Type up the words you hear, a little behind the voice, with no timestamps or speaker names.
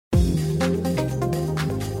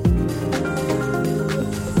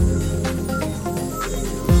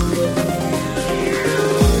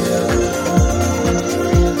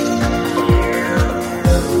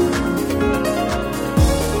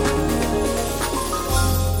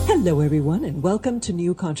Hello, everyone, and welcome to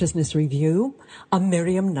New Consciousness Review. I'm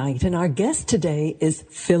Miriam Knight, and our guest today is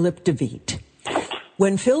Philip Devitte.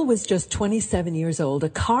 When Phil was just 27 years old, a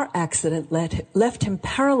car accident left him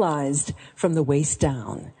paralyzed from the waist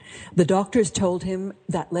down. The doctors told him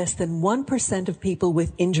that less than 1% of people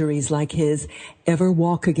with injuries like his ever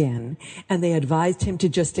walk again, and they advised him to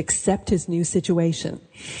just accept his new situation.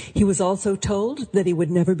 He was also told that he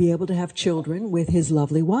would never be able to have children with his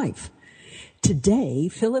lovely wife. Today,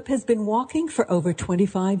 Philip has been walking for over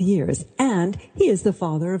 25 years, and he is the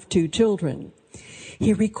father of 2 children.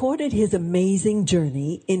 He recorded his amazing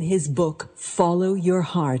journey in his book, Follow Your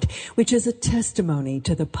Heart, which is a testimony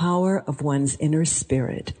to the power of one's inner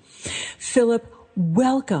spirit. Philip,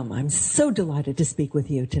 welcome. I'm so delighted to speak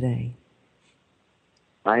with you today.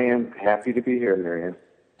 I am happy to be here, Miriam.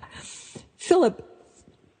 Philip,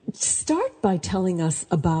 start by telling us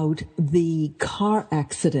about the car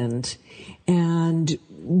accident and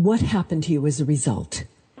what happened to you as a result.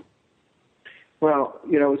 Well,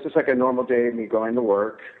 it was just like a normal day of me going to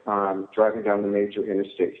work, driving down the major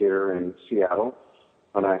interstate here in Seattle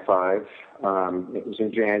on I-5. It was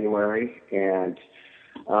in January, and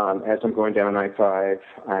as I'm going down I-5,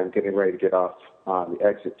 I'm getting ready to get off the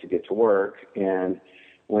exit to get to work. And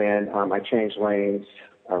when I changed lanes,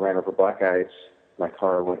 I ran over black ice. My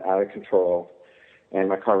car went out of control, and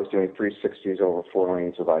my car was doing 360s over 4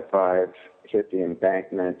 lanes of I-5, hit the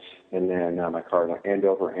embankment, and then my car went end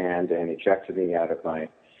over end and ejected me out of my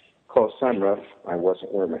closed sunroof. I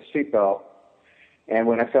wasn't wearing my seatbelt, and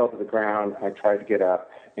when I fell to the ground, I tried to get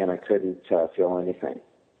up, and I couldn't feel anything.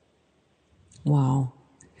 Wow.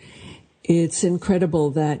 It's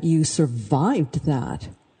incredible that you survived that.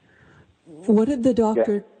 What did the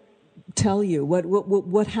doctor tell you?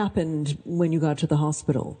 What happened when you got to the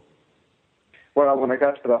hospital? Well, when I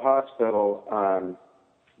got to the hospital,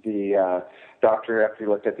 the doctor, after he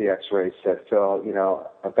looked at the x-ray, said, Phil,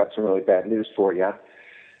 I've got some really bad news for you.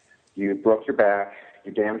 You broke your back,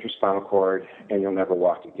 you damaged your spinal cord, and you'll never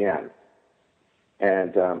walk again.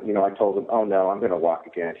 And, I told him, oh, no, I'm going to walk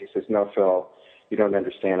again. He says, no, Phil, you don't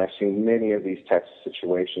understand. I've seen many of these types of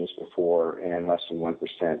situations before, and less than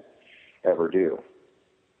 1% ever do.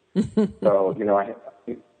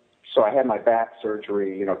 So, I had my back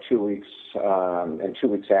surgery, 2 weeks, and 2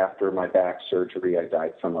 weeks after my back surgery, I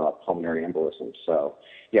died from a pulmonary embolism. So,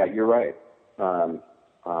 yeah, you're right. It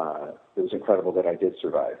was incredible that I did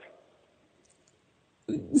survive.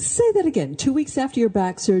 Say that again. 2 weeks after your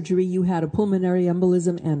back surgery, you had a pulmonary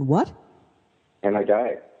embolism and what? And I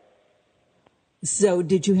died. So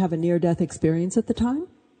did you have a near-death experience at the time?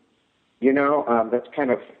 That's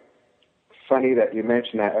kind of funny that you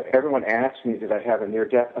mentioned that. Everyone asks me, did I have a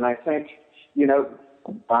near-death? And I think, and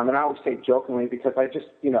I always say jokingly because I just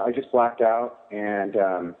blacked out, and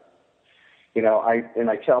I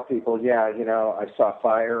tell people, I saw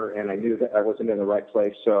fire, and I knew that I wasn't in the right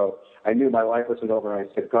place, so I knew my life wasn't over, and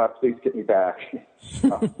I said, God, please get me back.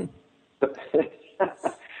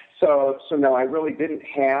 So no, I really didn't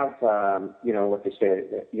have, what they say,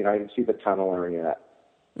 I didn't see the tunnel or any of that.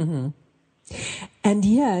 Mm-hmm. And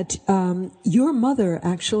yet, your mother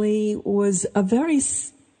actually was a very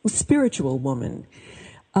spiritual woman.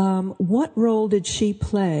 What role did she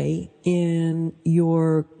play in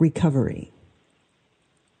your recovery?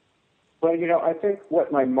 Well, I think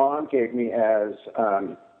what my mom gave me as,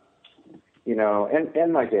 and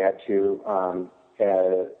my dad too,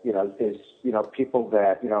 is, people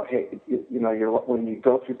that, hey, when you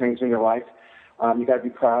go through things in your life, you got to be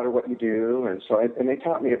proud of what you do. And so, and they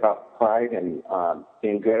taught me about pride and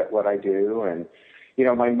being good at what I do. And,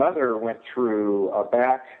 my mother went through a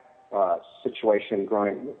back situation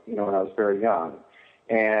growing, when I was very young.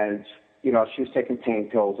 And, she was taking pain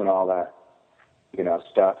pills and all that,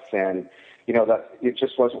 stuff. And, that it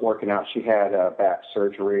just wasn't working out. She had back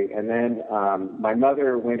surgery. And then my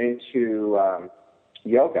mother went into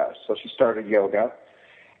yoga. So she started yoga.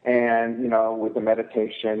 And, with the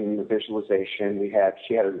meditation, the visualization,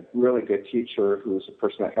 she had a really good teacher who was the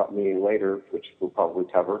person that helped me later, which we'll probably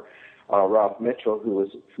cover, Ralph Mitchell, who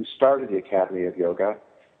started the Academy of Yoga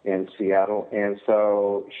in Seattle. And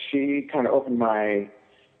so she kind of opened my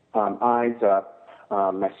eyes up,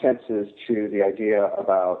 my senses to the idea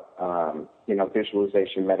about,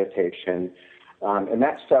 visualization, meditation. And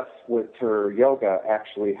that stuff with her yoga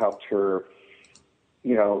actually helped her,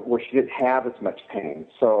 where she didn't have as much pain.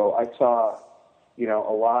 So I saw,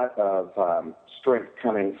 a lot of strength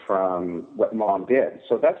coming from what Mom did.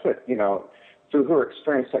 So that's what, through her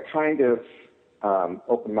experience, that kind of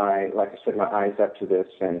opened my eyes up to this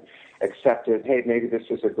and accepted, hey, maybe this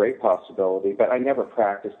is a great possibility. But I never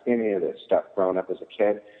practiced any of this stuff growing up as a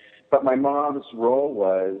kid. but my mom's role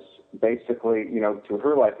was basically, through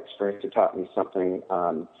her life experience, it taught me something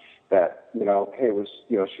that, hey, it was,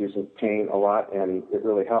 she was in pain a lot, and it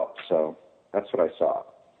really helped. So that's what I saw.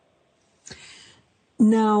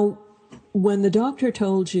 Now, when the doctor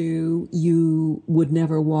told you you would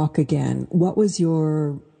never walk again, what was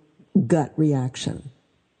your gut reaction?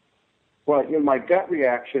 Well, my gut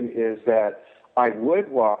reaction is that I would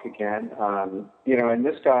walk again, and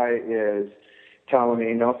this guy is telling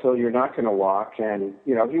me, no, Phil, you're not going to walk. And,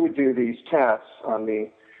 he would do these tests on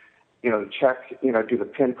me, check, do the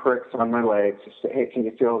pinpricks on my legs, to say, hey, can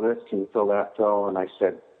you feel this? Can you feel that, Phil? And I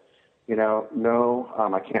said, no,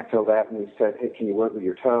 I can't feel that. And he said, hey, can you wiggle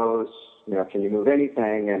your toes? Can you move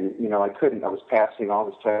anything? And, I couldn't. I was passing all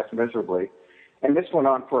these tests miserably. And this went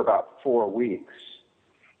on for about 4 weeks.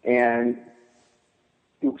 And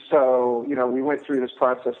so, we went through this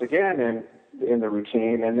process again and in the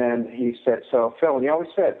routine. And then he said, so, Phil, and he always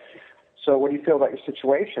said, so what do you feel about your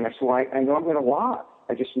situation? I said, well, I know I'm going to walk.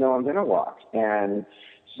 I just know I'm going to walk. And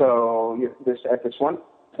so at this one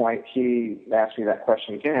point, he asked me that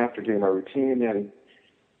question again after doing my routine. And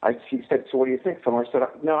he said, so what do you think, Phil? I said,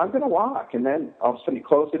 no, I'm going to walk. And then all of a sudden he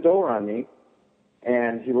closed the door on me.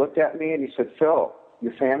 And he looked at me and he said, Phil,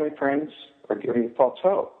 your family, friends are giving you false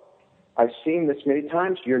hope. I've seen this many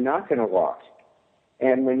times. You're not going to walk.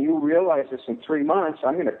 And when you realize this in 3 months,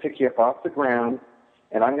 I'm going to pick you up off the ground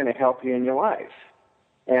and I'm going to help you in your life.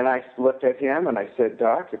 And I looked at him and I said,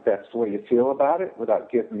 Doc, if that's the way you feel about it,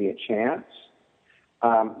 without giving me a chance,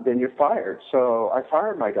 then you're fired. So I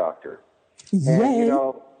fired my doctor. Yay.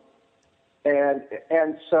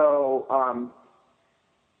 And so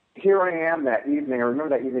here I am that evening. I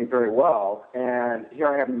remember that evening very well. And here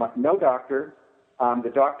I am, no doctor.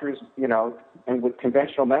 The doctors, and with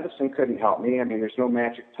conventional medicine couldn't help me. I mean, there's no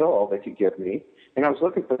magic pill they could give me. And I was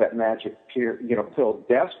looking for that magic pill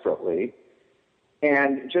desperately.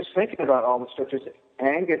 And just thinking about all the stuff, just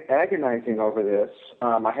agonizing over this,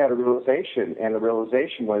 I had a realization. And the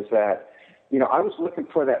realization was that, I was looking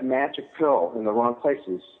for that magic pill in the wrong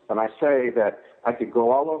places. And I say that I could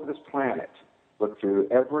go all over this planet, look through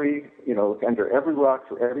every, look under every rock,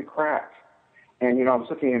 through every crack. And, I was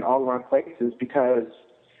looking in all the wrong places because,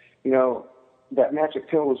 that magic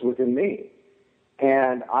pill was within me.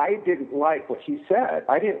 And I didn't like what he said.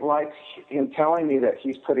 I didn't like him telling me that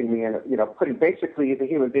he's putting me in, putting basically the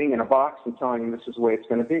human being in a box and telling him this is the way it's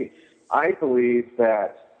going to be. I believe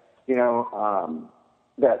that, hey,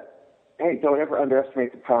 don't ever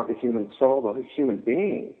underestimate the power of the human soul, the human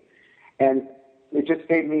being. And it just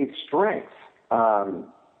gave me strength.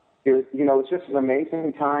 It's just an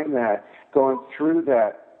amazing time that going through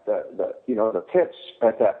the pits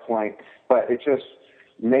at that point, but it just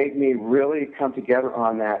made me really come together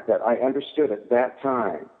on that I understood at that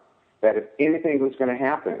time that if anything was going to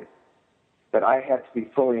happen, that I had to be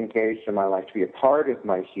fully engaged in my life, to be a part of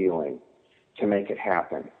my healing, to make it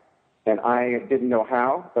happen. And I didn't know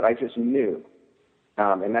how, but I just knew.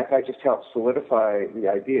 And that guy just helped solidify the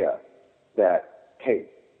idea that, hey,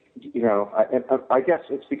 I guess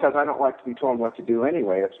it's because I don't like to be told what to do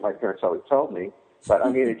anyway. That's what my parents always told me. But,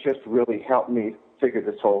 I mean, it just really helped me figure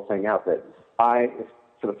this whole thing out, that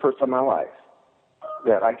for the first time in my life,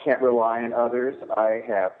 that I can't rely on others. I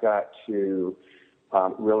have got to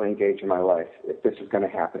really engage in my life if this is going to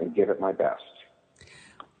happen and give it my best.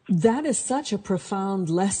 That is such a profound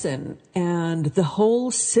lesson, and the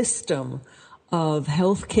whole system of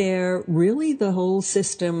healthcare, really the whole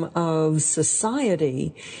system of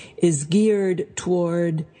society is geared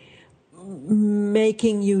toward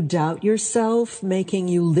making you doubt yourself, making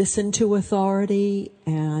you listen to authority,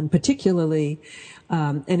 and particularly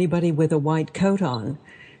anybody with a white coat on.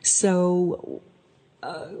 So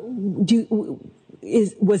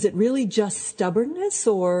was it really just stubbornness,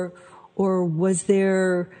 or was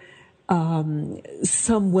there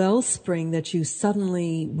some wellspring that you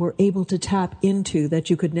suddenly were able to tap into that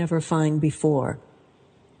you could never find before?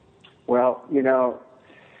 Well,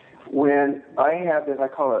 when I had this, I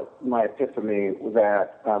call it my epiphany,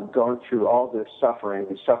 that going through all this suffering,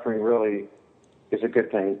 and suffering really is a good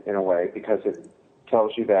thing in a way because it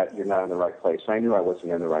tells you that you're not in the right place. I knew I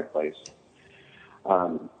wasn't in the right place.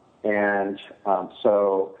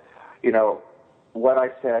 So, what I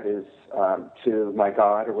said is to my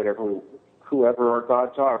God or whoever our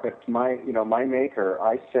gods are, but to my maker,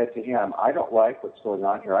 I said to him, I don't like what's going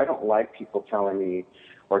on here. I don't like people telling me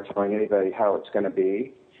or telling anybody how it's going to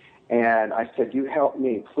be. And I said, you help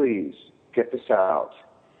me, please, get this out.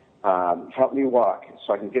 Help me walk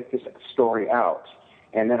so I can get this story out.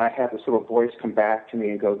 And then I had this little voice come back to me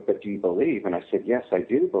and go, but do you believe? And I said, yes, I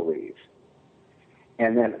do believe.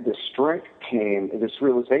 And then the strength came, this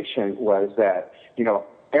realization was that,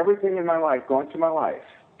 everything in my life, going through my life,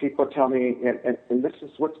 people tell me, and this is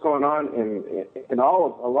what's going on in a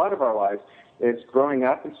lot of our lives, is growing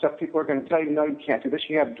up and stuff, people are going to tell you, no, you can't do this.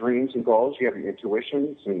 You have dreams and goals, you have your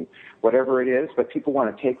intuitions and whatever it is, but people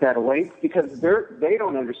want to take that away because they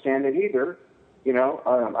don't understand it either.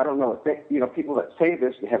 I don't know what people that say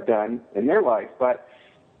this have done in their life, but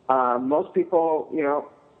most people,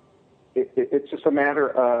 it's just a matter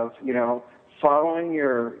of, following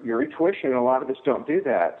your intuition. A lot of us don't do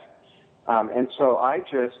that. And so I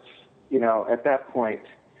just, at that point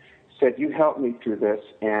said, you help me through this.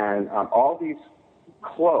 And all these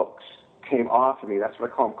cloaks came off of me. That's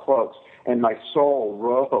what I call them, cloaks. And my soul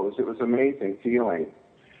rose. It was an amazing feeling.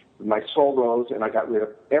 My soul rose, and I got rid of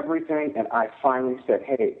everything. And I finally said,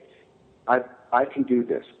 hey, I can do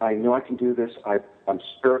this. I know I can do this. I'm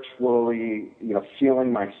spiritually,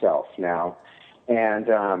 feeling myself now. And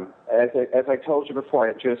as I told you before,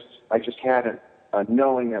 I just had a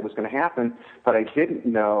knowing that was going to happen, but I didn't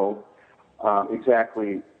know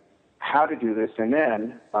exactly how to do this. And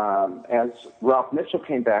then as Ralph Mitchell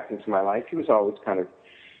came back into my life, he was always kind of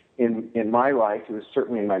in my life. He was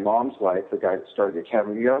certainly in my mom's life, the guy that started the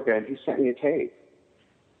Academy of Yoga, and he sent me a tape.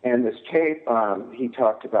 And this tape, he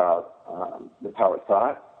talked about the power of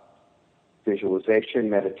thought, visualization,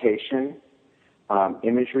 meditation,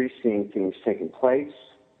 imagery, seeing things taking place,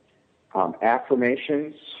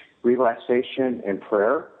 affirmations, relaxation, and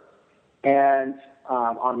prayer. And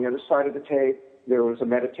on the other side of the tape, there was a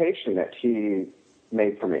meditation that he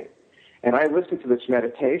made for me. And I listened to this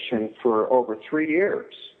meditation for over 3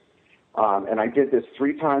 years. And I did this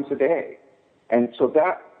 3 times a day. And so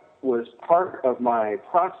that was part of my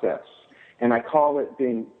process. And I call it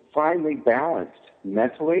being finally balanced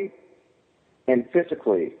mentally and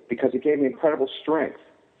physically, because it gave me incredible strength.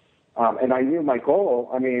 And I knew my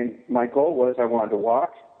goal. My goal was I wanted to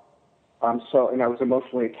walk. And I was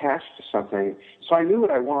emotionally attached to something. So I knew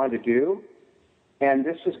what I wanted to do. And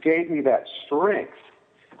this just gave me that strength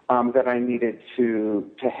that I needed to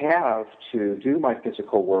have to do my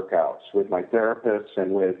physical workouts with my therapists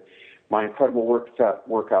and with my incredible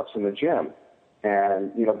workouts in the gym.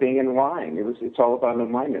 And, being in line. It's all about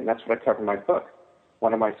alignment. And that's what I cover in my book.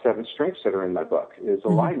 One of my 7 strengths that are in my book is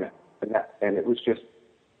alignment. And it was just,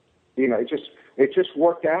 it just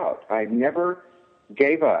worked out. I never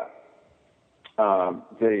gave up.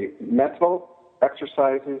 The mental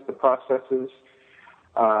exercises, the processes,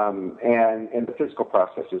 and the physical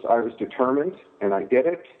processes. I was determined, and I did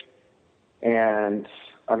it. And,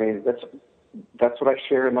 that's what I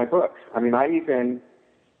share in my book. I even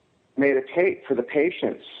made a tape for the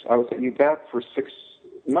patients. I was at UBEP for 6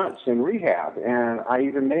 months in rehab, and I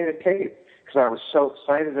even made a tape because I was so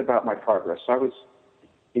excited about my progress. I was,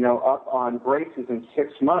 up on braces in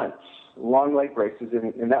 6 months, long leg braces,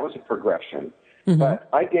 and that was a progression. Mm-hmm. But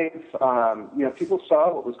I gave, people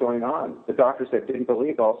saw what was going on. The doctors that didn't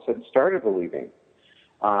believe all of a sudden started believing.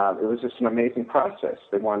 It was just an amazing process.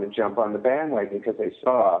 They wanted to jump on the bandwagon because they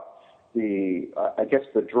saw the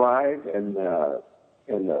drive and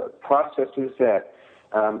the processes that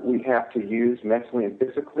we have to use mentally and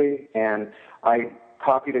physically. And I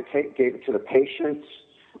copied a tape, gave it to the patients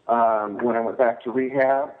when I went back to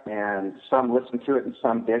rehab, and some listened to it and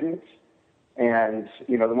some didn't. And,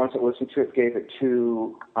 the ones that listened to it gave it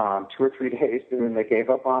 2 or 3 days, and then they gave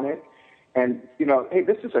up on it. And, hey,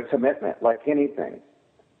 this is a commitment like anything.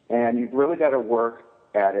 And you've really got to work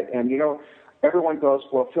at it. And, everyone goes,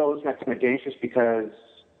 well, Phil, isn't that kind of dangerous because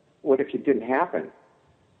what if it didn't happen?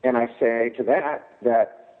 And I say to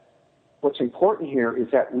that what's important here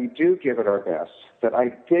is that we do give it our best, that I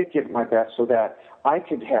did give it my best so that I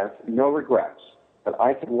could have no regrets, that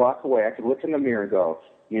I could walk away, I could look in the mirror and go,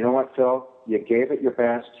 you know what, Phil, you gave it your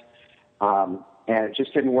best, and it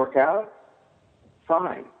just didn't work out,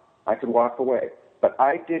 fine, I could walk away. But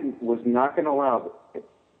I was not going to allow,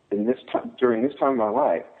 during this time of my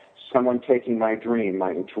life, someone taking my dream,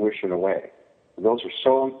 my intuition away. Those are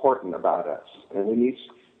so important about us, and we need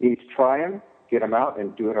to try them, get them out,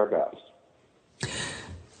 and do it our best.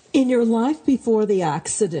 In your life before the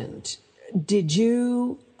accident, did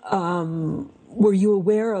you were you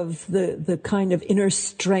aware of the kind of inner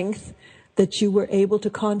strength that you were able to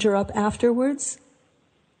conjure up afterwards?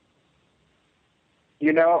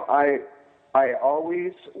 I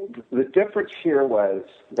always, the difference here was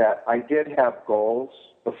that I did have goals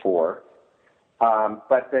before,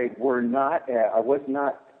 but they were not, I was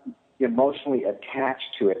not emotionally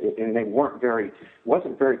attached to it, and they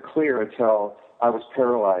wasn't very clear until I was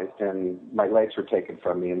paralyzed and my legs were taken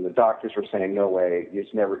from me, and the doctors were saying, no way,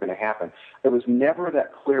 it's never going to happen. It was never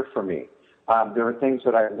that clear for me. There were things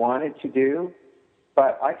that I wanted to do,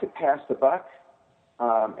 but I could pass the buck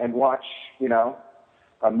and watch,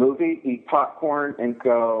 a movie, eat popcorn, and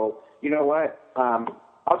go, you know what?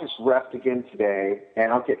 I'll just rest again today,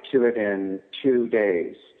 and I'll get to it in 2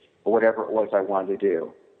 days, or whatever it was I wanted to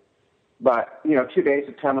do. But, 2 days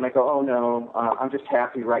would come, and I go, oh, no, I'm just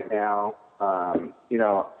happy right now. I'm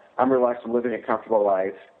relaxed. I'm living a comfortable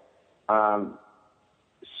life.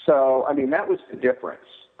 So, that was the difference.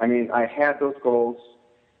 I had those goals,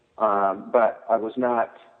 but I was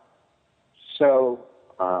not so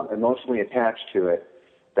emotionally attached to it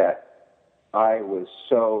that I was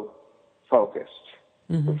so focused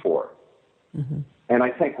before. Mm-hmm. And I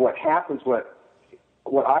think what happens, what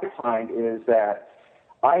I find is that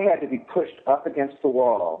I had to be pushed up against the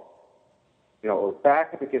wall, or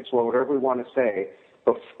back up against the wall, whatever we want to say,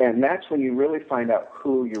 and that's when you really find out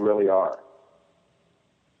who you really are.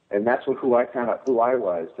 And that's who I found out who I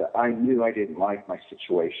was, that I knew I didn't like my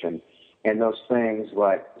situation. And those things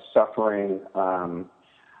like suffering,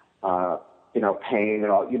 pain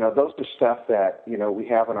and all, those are stuff that, we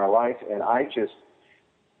have in our life. And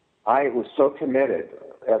I was so committed,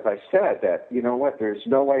 as I said, that, there's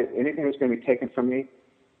no way anything was going to be taken from me.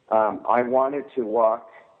 I wanted to walk.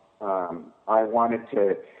 I wanted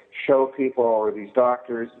to show people, or these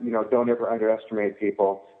doctors, don't ever underestimate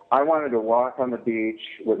people. I wanted to walk on the beach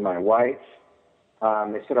with my wife.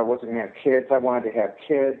 They said I wasn't going to have kids. I wanted to have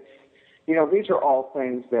kids. These are all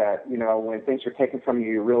things that, when things are taken from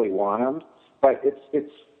you, you really want them. But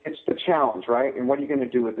it's the challenge, right? And what are you going to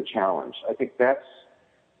do with the challenge? I think that's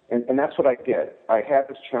what I did. I had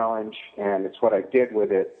this challenge, and it's what I did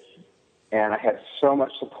with it. And I had so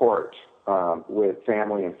much support with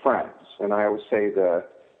family and friends. And I always say the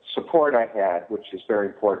support I had, which is very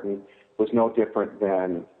important, was no different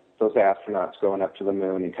than those astronauts going up to the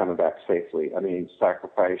moon and coming back safely.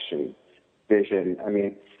 Sacrifice and vision.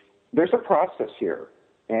 There's a process here.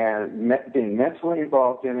 And being mentally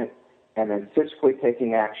involved in it, and then physically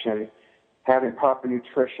taking action, having proper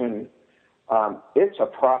nutrition, it's a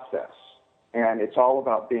process. And it's all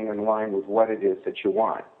about being in line with what it is that you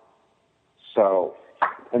want. So,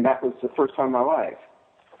 and that was the first time in my life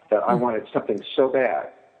that I wanted something so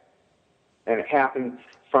bad. And it happened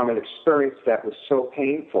from an experience that was so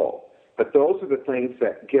painful. But those are the things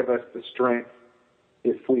that give us the strength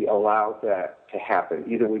if we allow that to happen.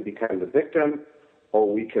 Either we become the victim,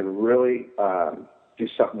 or we can really do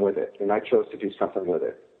something with it. And I chose to do something with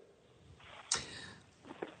it.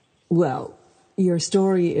 Well, your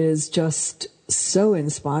story is just so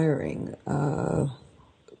inspiring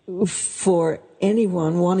for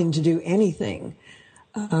anyone wanting to do anything.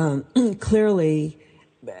 Clearly,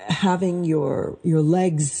 having your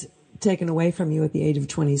legs taken away from you at the age of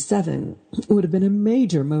 27 would have been a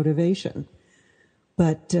major motivation.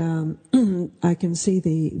 But I can see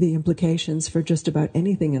the implications for just about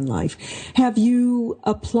anything in life. Have you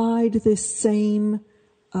applied this same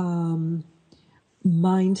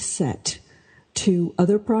mindset to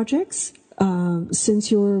other projects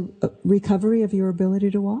since your recovery of your ability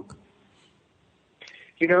to walk?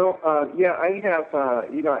 Yeah, I have,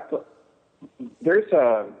 there's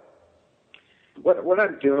what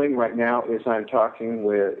I'm doing right now is I'm talking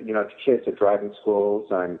with, to kids at driving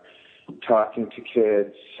schools. I'm talking to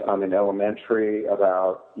kids in elementary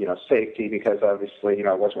about, safety, because obviously,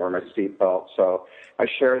 I wasn't wearing my seatbelt. So I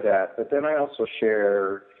share that. But then I also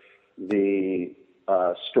share the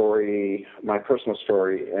story, my personal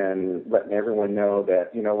story, and letting everyone know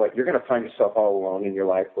that, you're going to find yourself all alone in your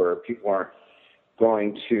life, where people aren't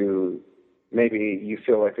going to, maybe you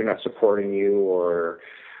feel like they're not supporting you, or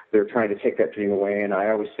they're trying to take that dream away. And I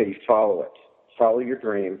always say, follow it. Follow your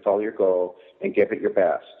dream, follow your goal, and give it your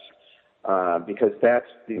best. Because that's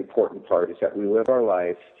the important part, is that we live our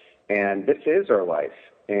life, and this is our life.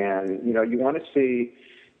 And, you want to see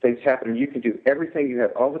things happen. You can do everything. You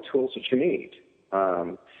have all the tools that you need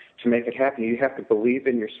to make it happen. You have to believe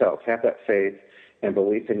in yourself, have that faith and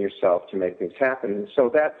belief in yourself to make things happen. And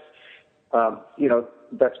so that's,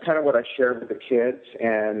 that's kind of what I share with the kids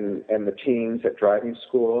and the teens at driving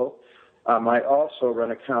school. I also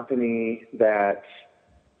run a company that,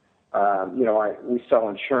 we sell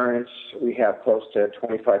insurance. We have close to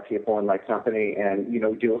 25 people in my company, and, we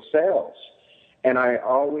deal with sales. And I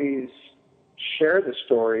always share the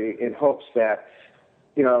story in hopes that,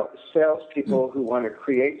 salespeople who want to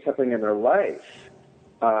create something in their life,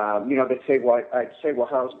 they say, I'd say,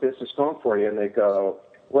 how's business going for you? And they go,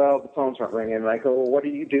 well, the phones aren't ringing. And I go, well, what are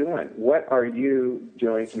you doing? What are you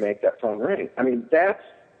doing to make that phone ring?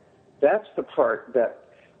 That's the part that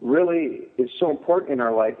really is so important in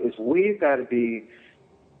our life, is we've got to be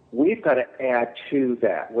we've got to add to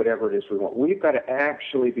that, whatever it is we want. We've got to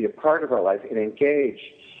actually be a part of our life and engage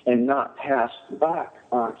and not pass the buck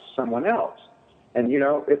on to someone else. And,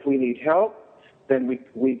 if we need help, then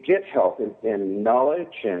we get help in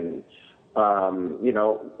knowledge and,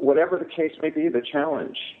 whatever the case may be, the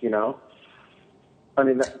challenge,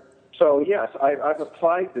 So, yes, I've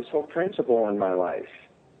applied this whole principle in my life.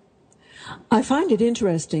 I find it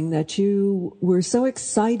interesting that you were so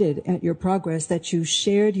excited at your progress that you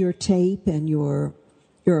shared your tape and your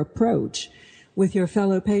approach with your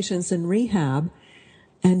fellow patients in rehab,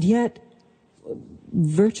 and yet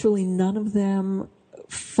virtually none of them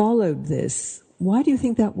followed this. Why do you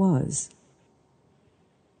think that was?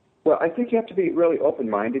 Well, I think you have to be really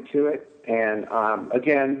open-minded to it. And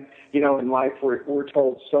again, in life we're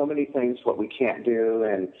told so many things what we can't do,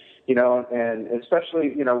 and and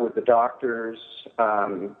especially with the doctors.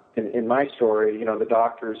 In my story, the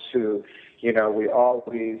doctors who we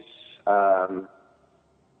always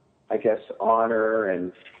I guess honor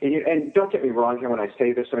and don't get me wrong here when I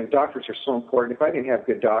say this. I mean, doctors are so important. If I didn't have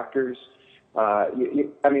good doctors,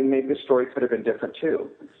 maybe the story could have been different too.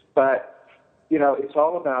 But it's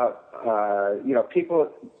all about people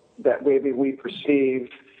that maybe we perceive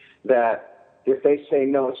that if they say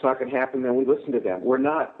no, it's not going to happen, then we listen to them. We're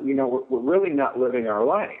not, we're really not living our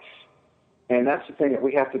life. And that's the thing that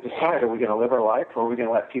we have to decide. Are we going to live our life, or are we going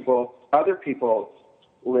to let other people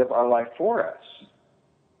live our life for us?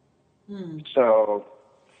 So,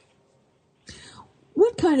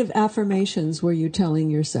 what kind of affirmations were you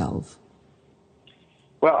telling yourself?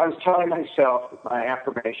 Well, I was telling myself my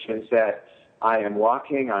affirmations that I am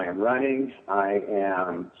walking, I am running, I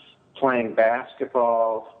am playing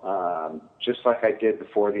basketball, just like I did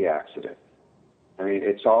before the accident. I mean,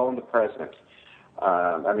 it's all in the present.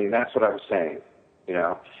 That's what I was saying,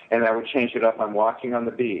 And I would change it up. I'm walking on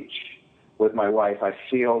the beach with my wife. I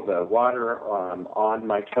feel the water on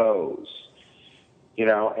my toes,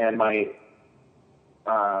 and my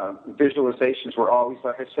visualizations were always,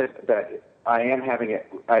 like I said, that I am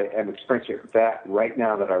experiencing that right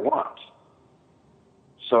now that I want.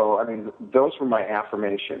 So, those were my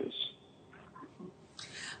affirmations.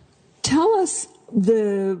 Tell us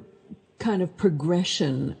the kind of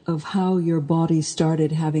progression of how your body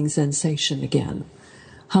started having sensation again.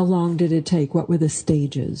 How long did it take? What were the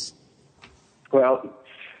stages? Well,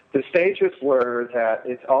 the stages were that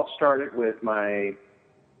it all started with my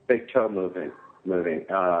big toe moving.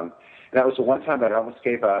 And that was the one time that I almost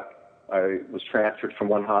gave up. I was transferred from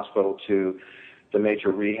one hospital to the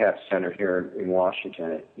major rehab center here in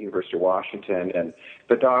Washington, at University of Washington. And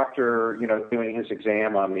the doctor, doing his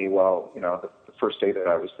exam on me, the first day that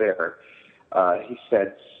I was there, he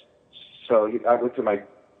said, I went through my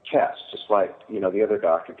chest, just like, the other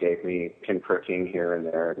doctor gave me, pinpricking here and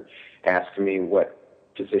there, and asking me what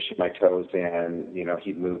position my toes in,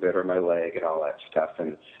 he'd move it or my leg and all that stuff.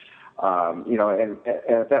 And, and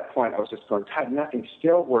at that point I was just going, God, nothing's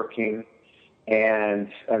still working.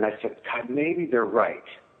 And I said, God, maybe they're right?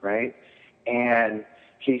 And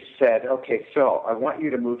he said, okay, Phil, I want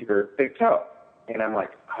you to move your big toe. And I'm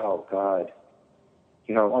like, oh, God,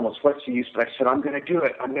 almost what's the use? But I said, I'm going to do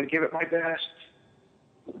it. I'm going to give it my best.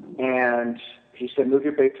 And he said, move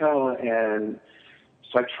your big toe. And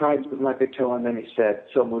so I tried with my big toe, and then he said,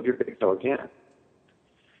 Phil, move your big toe again.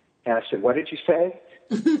 And I said, what did you say?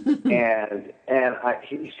 and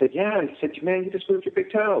he said, yeah. And he said, man, you just moved your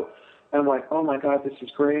big toe. And I'm like, oh, my God, this is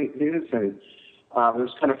great news. And it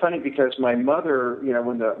was kind of funny because my mother,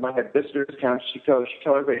 when I had visitors come, she'd tell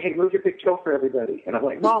everybody, hey, move your big toe for everybody. And I'm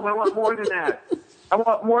like, Mom, I want more than that. I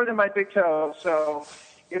want more than my big toe. So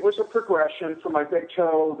it was a progression from my big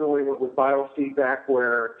toe really with biofeedback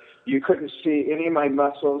where you couldn't see any of my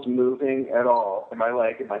muscles moving at all in my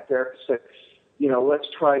leg. And my therapist said, let's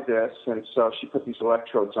try this. And so she put these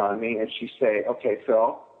electrodes on me, and she'd say, okay,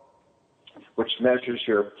 Phil, which measures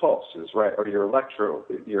your pulses, right, or your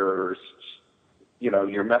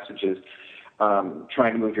your messages,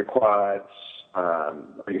 trying to move your quads,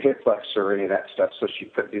 or your hip flexor, or any of that stuff. So she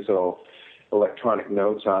put these little electronic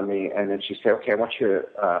nodes on me, and then she said, okay, I want you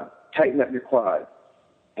to tighten up your quad.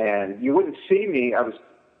 And you wouldn't see me. I was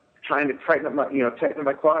trying to tighten up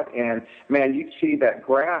my quad, and man, you'd see that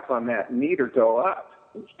graph on that meter go up,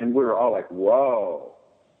 and we were all like, whoa.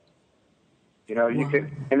 You could,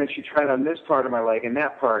 and then she tried on this part of my leg and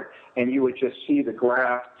that part, and you would just see the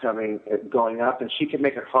graph going up, and she could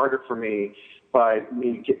make it harder for me by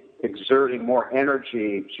me exerting more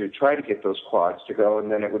energy to try to get those quads to go, and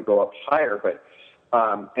then it would go up higher. But,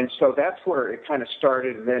 and so that's where it kind of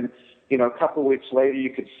started. And then, a couple of weeks later,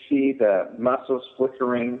 you could see the muscles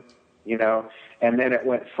flickering, and then it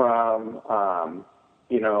went from,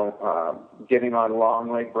 getting on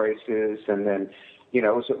long leg braces, and then, it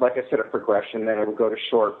was, like I said, a progression. Then I would go to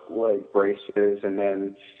short leg braces, and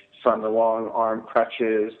then from the long arm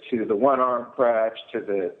crutches to the one arm crutch to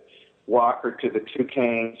the walker to the 2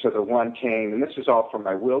 cane to the 1 cane. And this is all from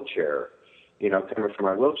my wheelchair, coming from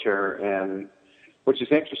my wheelchair. And which is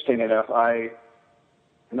interesting enough,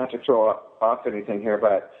 not to throw off anything here,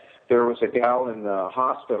 but there was a gal in the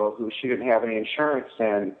hospital who she didn't have any insurance,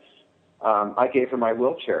 and I gave her my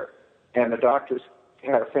wheelchair. And the doctors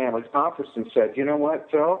had a family conference and said, "You know what,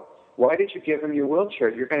 Phil? Why did you give him your wheelchair?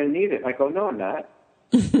 You're going to need it." And I go, "No, I'm not."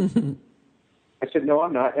 I said, "No,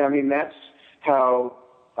 I'm not." I mean, that's how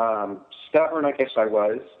stubborn, I guess I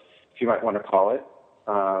was, if you might want to call it.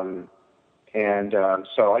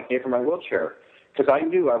 So I gave her my wheelchair because I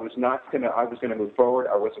knew I was going to move forward.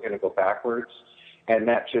 I wasn't going to go backwards. And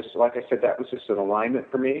that just, like I said, that was just an alignment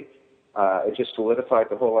for me. It just solidified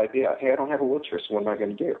the whole idea. Hey, I don't have a wheelchair, so what am I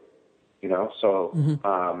going to do? So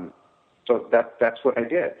that's what I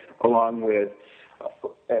did, along with,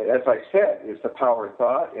 as I said, is the power of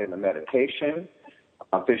thought and the meditation,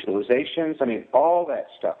 visualizations. I mean, all that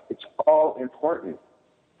stuff. It's all important.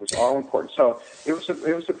 It was all important. So it was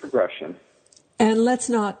a progression. And let's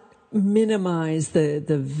not minimize the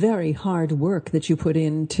very hard work that you put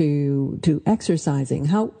into exercising.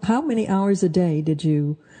 How many hours a day did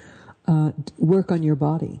you work on your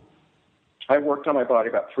body? I worked on my body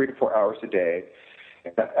about 3 to 4 hours a day,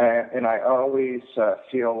 and I always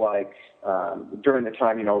feel like during the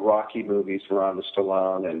time, Rocky movies were on, the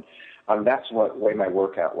Stallone, and that's what way my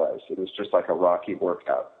workout was. It was just like a Rocky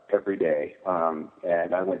workout every day,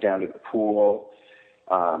 and I went down to the pool.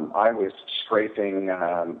 I was scraping,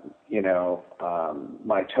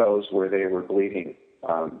 my toes where they were bleeding,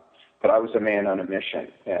 but I was a man on a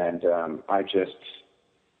mission, and I just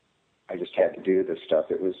had to do this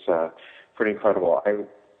stuff. It was pretty incredible.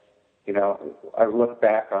 I look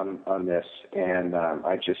back on this, and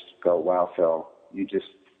I just go, "Wow, Phil, you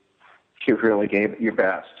really gave it your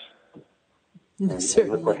best." And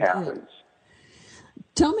look what happens.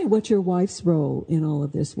 Tell me what your wife's role in all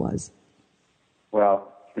of this was.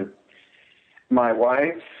 Well, my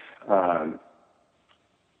wife, and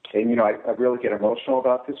I really get emotional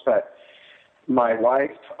about this, but my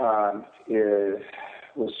wife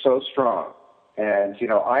was so strong, and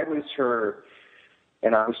I was her,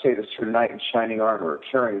 and I would say this, her knight in shining armor,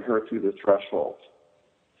 carrying her through the threshold.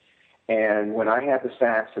 And when I had this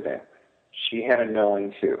accident, she had a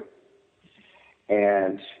knowing too,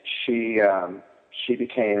 and she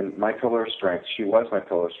became my pillar of strength. She was my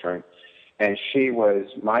pillar of strength. And she was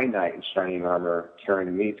my knight in shining armor,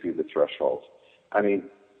 carrying me through the threshold. I mean,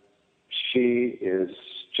 she is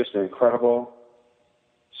just an incredible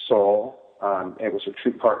soul. It was a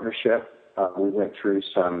true partnership. We went through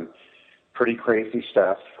some pretty crazy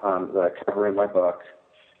stuff that I cover in my book.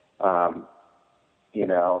 And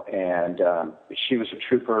she was a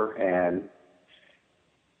trooper, and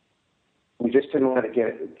we just didn't let it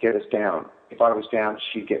get us down. If I was down,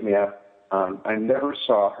 she'd get me up. I never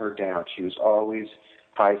saw her down. She was always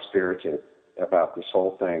high-spirited about this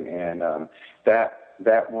whole thing. And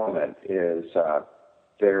that woman is a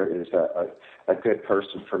good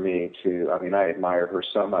person for me to, I admire her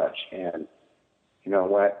so much. And you know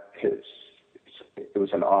what? It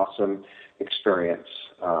was an awesome experience.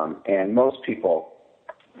 And most people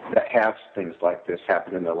that have things like this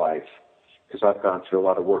happen in their life, because I've gone through a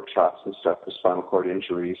lot of workshops and stuff with spinal cord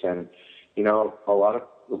injuries, and a lot of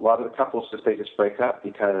the couples they just break up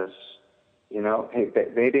because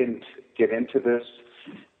they didn't get into this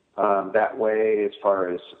that way, as far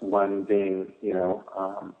as one being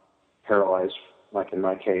paralyzed, like in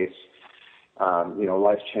my case.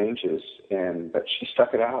 Life changes, but she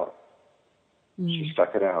stuck it out. She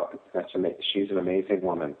stuck it out. She's an amazing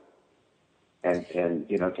woman, and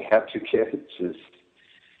to have 2 kids is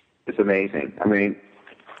amazing. I mean,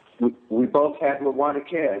 we both wanted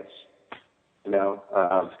kids,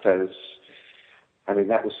 because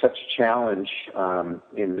that was such a challenge. And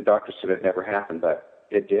the doctor said it never happened, but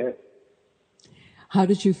it did. How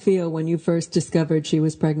did you feel when you first discovered she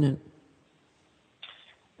was pregnant?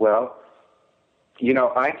 Well,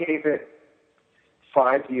 I gave it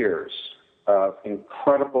 5 years of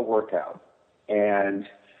incredible workout, and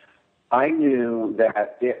I knew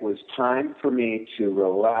that it was time for me to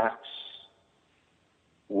relax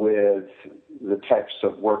with the types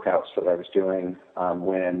of workouts that I was doing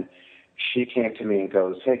when she came to me and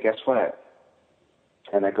goes, "Hey, guess what?"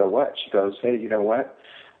 And I go, "What?" She goes, "Hey, you know what?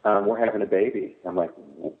 We're having a baby." I'm like,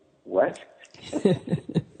 "What?"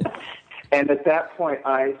 And at that point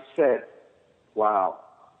I said, wow,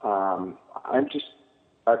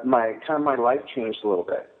 my life changed a little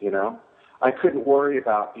bit. I couldn't worry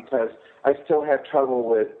about, because I still had trouble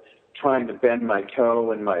with trying to bend my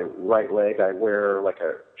toe in my right leg. I wear like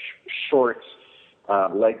a short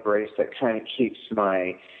leg brace that kind of keeps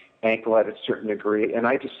my ankle at a certain degree. And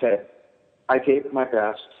I just said, I gave it my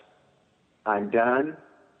best. I'm done.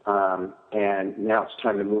 And now it's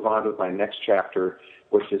time to move on to my next chapter,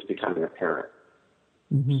 which is becoming a parent.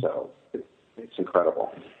 Mm-hmm. So it's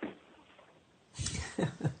incredible.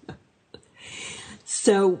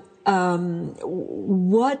 So,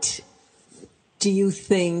 what do you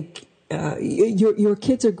think? Your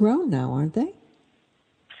kids are grown now, aren't they?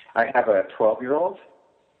 I have a 12-year-old,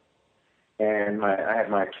 and I have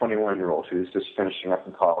my 21-year-old who's just finishing up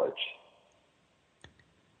in college.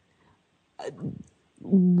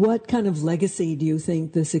 What kind of legacy do you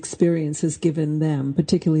think this experience has given them,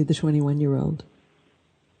 particularly the 21-year-old?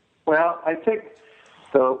 Well, I think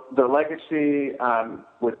the legacy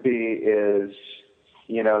would be is,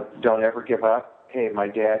 don't ever give up. Hey, my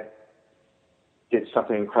dad did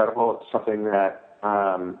something incredible. It's something that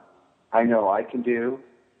I know I can do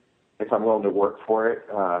if I'm willing to work for it.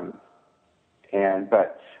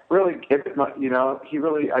 But really give it,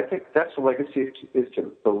 I think that's the legacy, is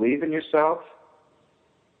to believe in yourself,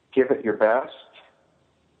 give it your best,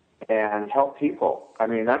 and help people. I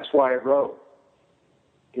mean, that's why I wrote,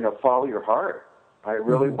 follow your heart. I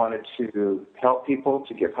really wanted to help people,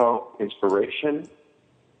 to give hope, inspiration,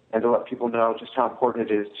 and to let people know just how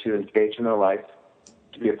important it is to engage in their life,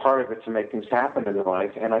 to be a part of it, to make things happen in their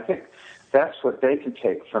life. And I think that's what they can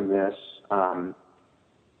take from this,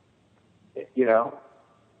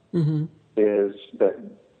 is that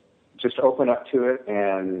just open up to it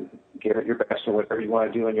and give it your best in whatever you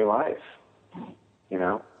want to do in your life,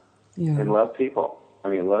 and love people.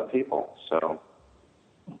 Love people. So.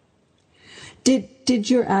 Did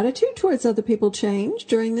your attitude towards other people change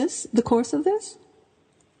during the course of this?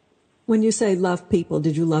 When you say love people,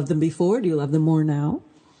 did you love them before? Do you love them more now?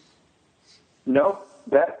 No,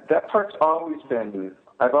 that part's always been,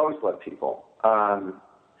 I've always loved people.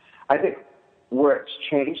 I think where it's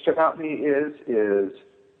changed about me is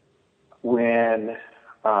when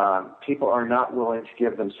people are not willing to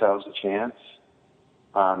give themselves a chance.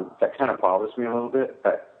 That kind of bothers me a little bit,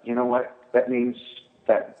 but you know what? That means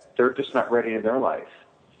that they're just not ready in their life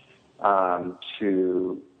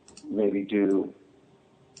to maybe do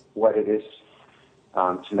what it is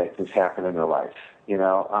to make things happen in their life.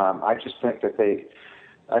 I just think that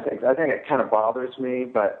I think it kind of bothers me,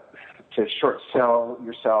 but to short sell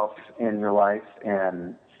yourself in your life,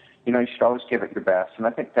 and you should always give it your best. And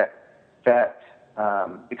I think that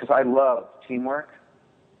because I love teamwork,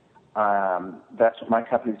 that's what my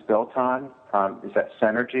company's built on, is that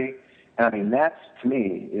synergy. And that's, to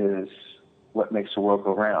me, is what makes the world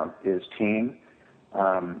go round, is team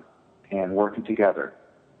and working together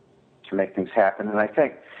to make things happen. And I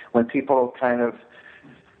think when people kind of,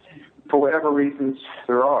 for whatever reasons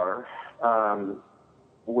there are,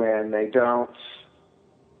 when they don't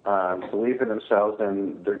believe in themselves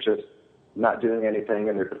and they're just not doing anything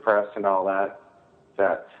and they're depressed and all that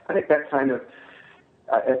I think that kind of,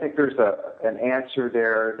 I think there's an answer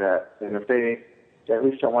there that, and if they at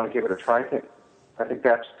least don't want to give it a try, I think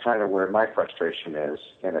that's kind of where my frustration is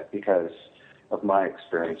in it, because of my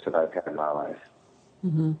experience that I've had in my life.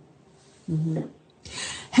 Mm-hmm. Mm-hmm.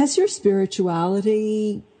 Has your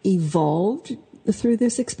spirituality evolved through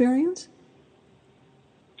this experience?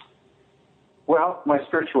 Well, my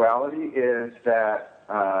spirituality is that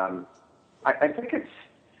I think it's,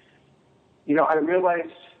 I realize,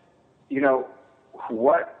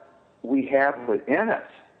 what we have within us.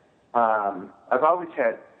 I've always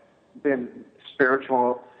been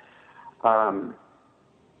spiritual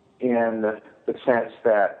in the sense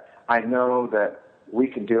that I know that we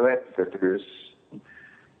can do it, that there's,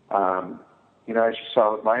 as you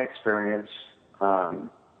saw with my experience, and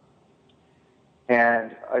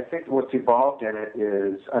I think what's evolved in it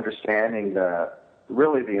is understanding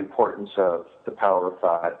really the importance of the power of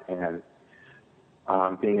thought and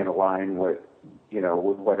being in line with,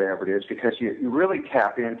 with whatever it is, because you really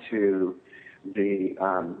tap into the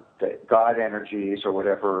God energies, or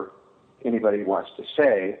whatever anybody wants to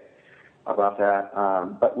say about that.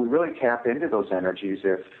 But we really tap into those energies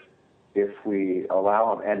if we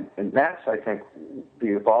allow them. And that's, I think,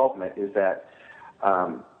 the involvement is that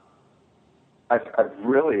I've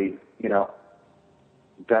really,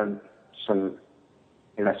 done some,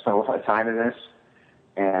 I spent a lot of time in this,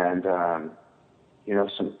 and,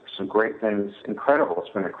 some great things, incredible. It's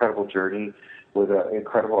been an incredible journey with an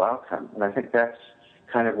incredible outcome. And I think that's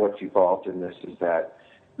kind of what's evolved in this, is that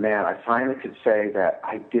man, I finally could say that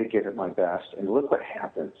I did give it my best. And look what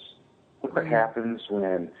happens. Look what happens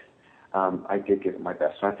when I did give it my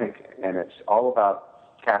best. And I think, and it's all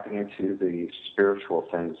about tapping into the spiritual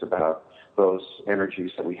things about those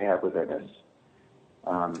energies that we have within us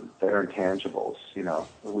that are intangibles. You know,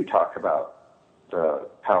 we talk about the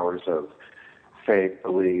powers of faith,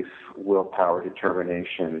 belief, willpower,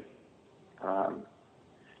 determination,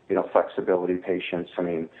 you know, flexibility, patience. I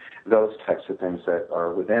mean, those types of things that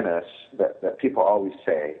are within us that people always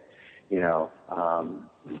say, you know,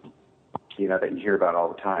 that you hear about all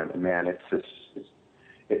the time. And man, it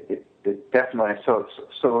definitely. So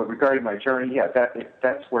regarding my journey, yeah,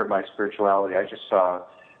 that's where my spirituality. I just saw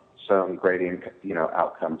some great, you know,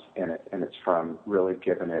 outcomes in it, and it's from really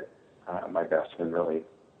giving it my best and really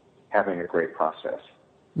having a great process.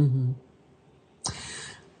 Mm-hmm.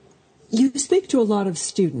 You speak to a lot of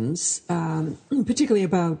students, particularly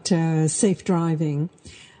about safe driving,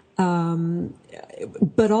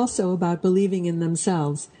 but also about believing in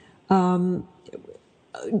themselves.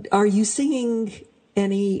 Are you seeing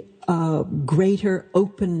any greater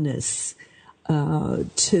openness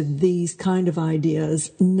to these kind of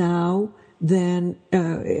ideas now than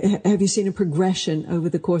have you seen a progression over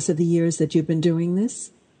the course of the years that you've been doing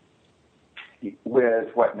this?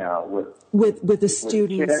 With what now? With the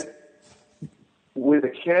students? With the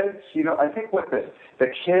kids, you know, I think what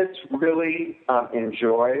the kids really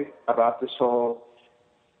enjoy about this whole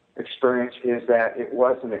experience is that it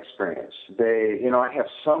was an experience. They, you know, I have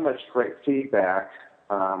so much great feedback,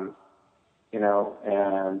 you know,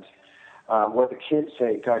 and what the kids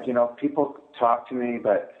say, God, you know, people talk to me,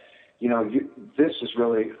 but, you know, this is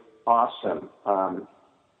really awesome.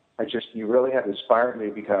 You really have inspired me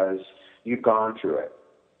because you've gone through it.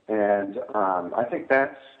 And I think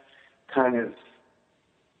that's kind of,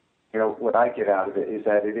 you know, what I get out of it is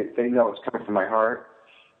that they know it's coming from my heart.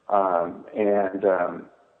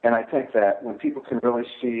 And I think that when people can really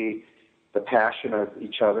see the passion of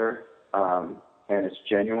each other, and it's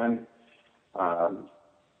genuine,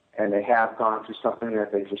 and they have gone through something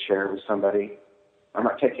that they can share with somebody. I'm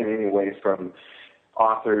not taking any away from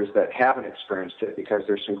authors that haven't experienced it, because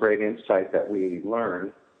there's some great insight that we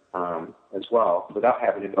learn as well without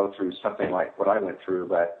having to go through something like what I went through.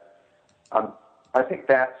 But I think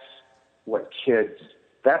that's what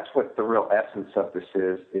the real essence of this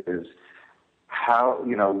is how,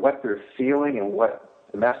 you know, what they're feeling and what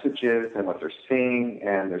the message is and what they're seeing,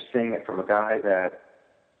 and they're seeing it from a guy that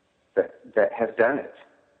has done it,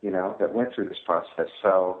 you know, that went through this process.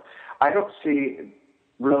 So I don't see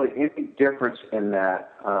really any difference in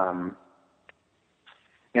that,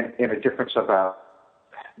 in a difference about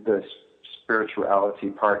the spirituality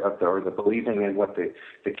part of or the believing in what the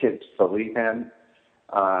kids believe in.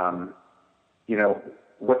 You know,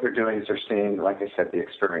 what they're doing is they're seeing, like I said, the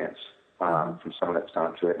experience from someone that's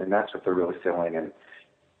gone through it, and that's what they're really feeling, and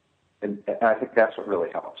I think that's what really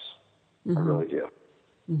helps. Mm-hmm. I really do.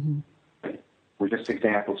 Mm-hmm. We're just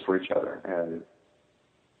examples for each other,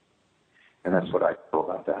 and that's what I feel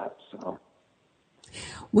about that. So,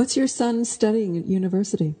 what's your son studying at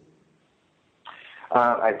university?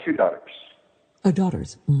 I have two daughters. Oh,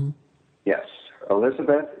 daughters. Mm-hmm. Yes,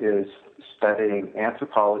 Elizabeth is studying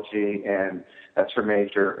anthropology, and that's her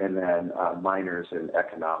major, and then minors in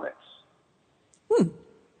economics.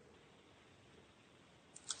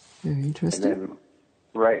 Very interesting.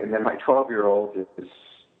 And then my 12-year-old is,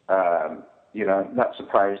 you know, not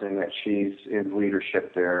surprising that she's in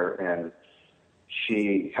leadership there, and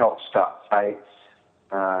she helps stop fights.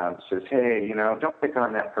 Says, hey, you know, don't pick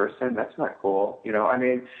on that person. That's not cool. You know, I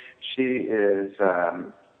mean, she is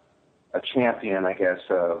a champion, I guess,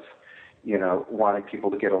 of, you know, wanting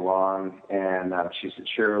people to get along, and she's a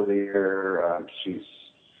cheerleader. She's,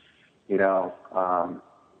 you know,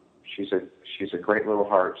 she's a great little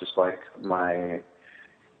heart, just like my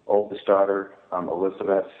oldest daughter,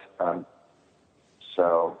 Elizabeth.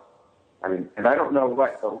 So, I mean, and I don't know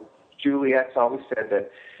what Juliet's always said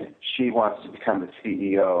that she wants to become the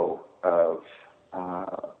CEO of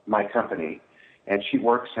my company, and she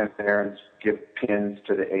works in there and give pins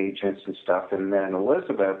to the agents and stuff. And then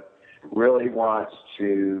Elizabeth really wants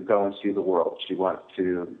to go and see the world. She wants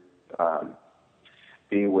to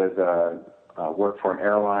be with, work for an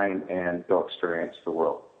airline and go experience the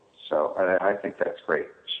world. So I think that's great.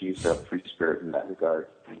 She's a free spirit in that regard.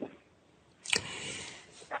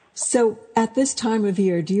 So at this time of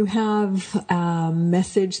year, do you have a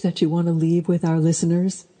message that you want to leave with our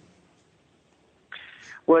listeners?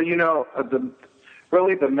 Well, you know, the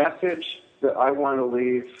message that I want to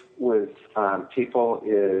leave with people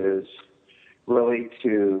is really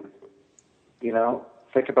to, you know,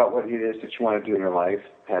 think about what it is that you want to do in your life,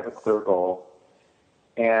 have a clear goal,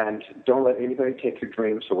 and don't let anybody take your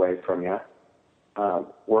dreams away from you.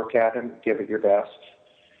 Work at them, give it your best,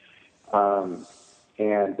 and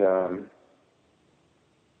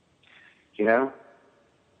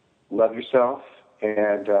love yourself,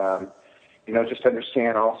 and just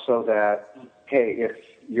understand also that, hey, if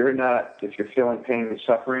you're feeling pain and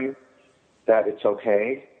suffering, that it's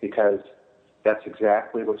okay, because that's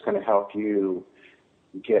exactly what's going to help you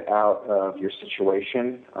get out of your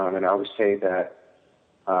situation. And I always say that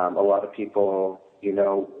a lot of people,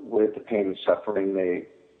 with the pain and suffering, they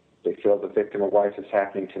feel the victim of why is this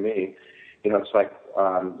happening to me. It's like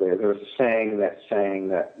there was a saying that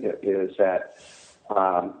is that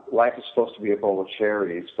life is supposed to be a bowl of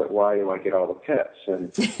cherries, but why do I get all the pits?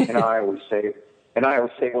 And I always say,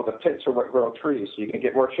 well, the pits are what grow trees, so you can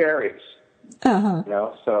get more cherries. Uh-huh.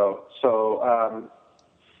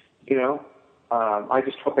 I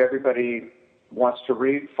just hope everybody wants to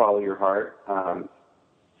read Follow Your Heart.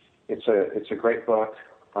 It's a great book.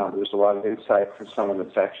 There's a lot of insight from someone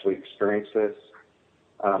that's actually experienced this.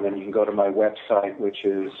 And you can go to my website, which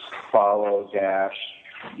is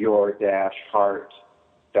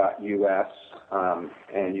follow-your-heart.us,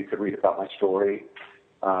 and you could read about my story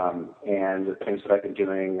and the things that I've been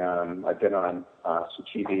doing. I've been on some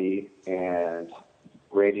TV and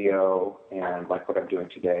radio, and like what I'm doing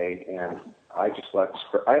today. And I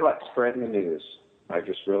like spreading the news. I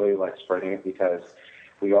just really like spreading it, because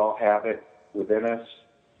we all have it within us,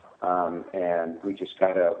 and we just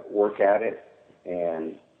got to work at it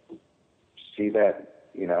and see that,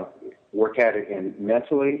 work at it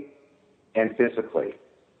mentally and physically.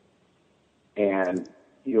 And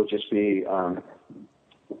you'll just be,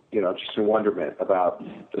 just in wonderment about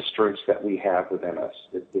the strengths that we have within us.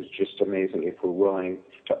 It's just amazing if we're willing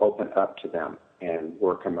to open up to them and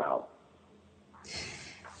work them out.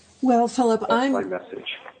 Well, Philip, That's I'm my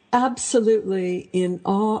message. Absolutely in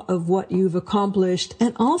awe of what you've accomplished,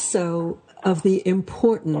 and also of the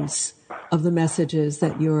importance of the messages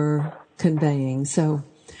that you're conveying. So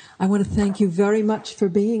I want to thank you very much for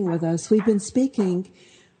being with us. We've been speaking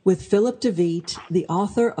with Philip Devitte, the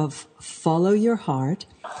author of Follow Your Heart.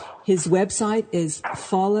 His website is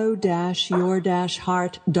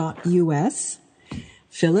follow-your-heart.us.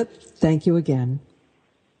 Philip, thank you again.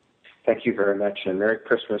 Thank you very much, and Merry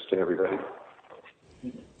Christmas to everybody.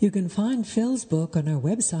 You can find Phil's book on our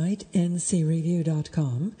website,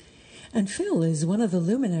 ncreview.com. And Phil is one of the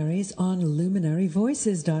luminaries on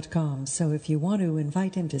luminaryvoices.com. So if you want to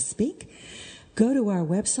invite him to speak, go to our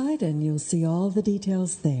website and you'll see all the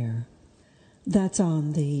details there. That's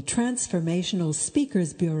on the Transformational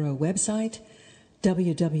Speakers Bureau website,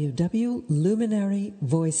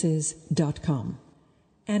 www.luminaryvoices.com.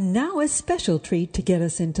 And now a special treat to get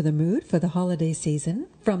us into the mood for the holiday season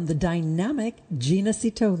from the dynamic Gina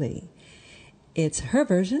Sitoli. It's her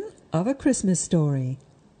version of A Christmas Story.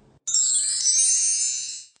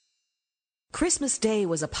 Christmas Day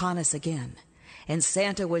was upon us again, and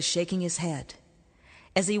Santa was shaking his head.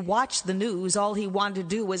 As he watched the news, all he wanted to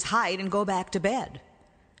do was hide and go back to bed.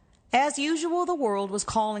 As usual, the world was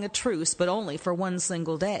calling a truce, but only for one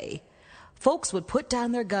single day. Folks would put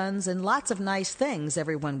down their guns, and lots of nice things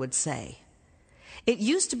everyone would say. It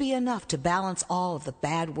used to be enough to balance all of the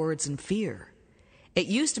bad words and fear. It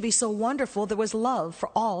used to be so wonderful there was love for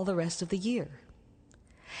all the rest of the year.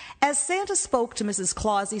 As Santa spoke to Mrs.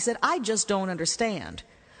 Claus, he said, "I just don't understand.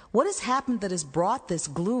 What has happened that has brought this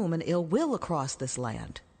gloom and ill will across this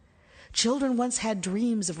land? Children once had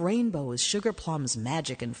dreams of rainbows, sugar plums,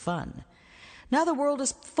 magic, and fun. Now the world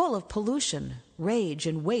is full of pollution, rage,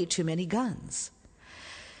 and way too many guns."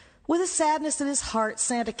 With a sadness in his heart,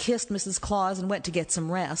 Santa kissed Mrs. Claus and went to get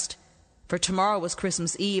some rest, for tomorrow was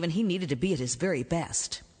Christmas Eve and he needed to be at his very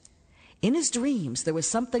best. In his dreams there was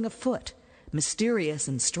something afoot, mysterious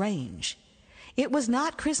and strange. It was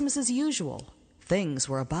not Christmas as usual. Things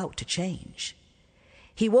were about to change.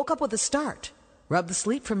 He woke up with a start, rubbed the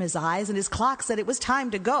sleep from his eyes, and his clock said it was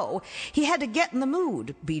time to go. He had to get in the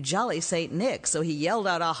mood, be jolly St. Nick, so he yelled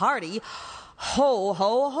out a hearty, "Ho,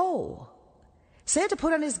 ho, ho." Santa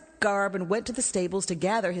put on his garb and went to the stables to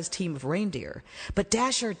gather his team of reindeer. But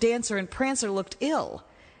Dasher, Dancer, and Prancer looked ill.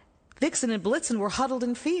 Vixen and Blitzen were huddled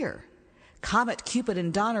in fear. Comet, Cupid,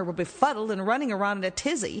 and Donner were befuddled and running around in a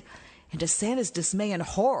tizzy. And to Santa's dismay and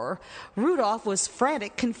horror, Rudolph was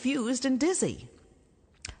frantic, confused, and dizzy.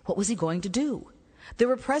 What was he going to do? There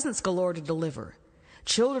were presents galore to deliver.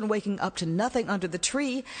 Children waking up to nothing under the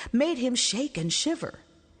tree made him shake and shiver.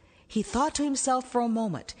 He thought to himself for a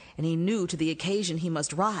moment, and he knew to the occasion he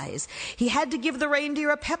must rise. He had to give the reindeer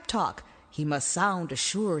a pep talk. He must sound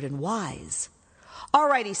assured and wise. All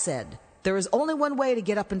right, he said, there is only one way to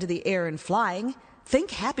get up into the air and flying.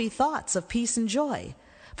 Think happy thoughts of peace and joy.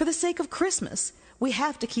 For the sake of Christmas, we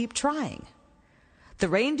have to keep trying. The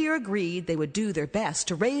reindeer agreed they would do their best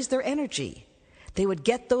to raise their energy. They would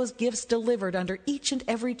get those gifts delivered under each and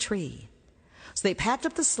every tree. So they packed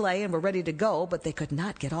up the sleigh and were ready to go, but they could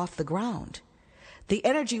not get off the ground. The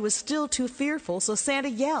energy was still too fearful, so Santa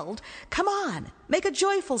yelled, "Come on, make a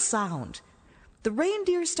joyful sound." The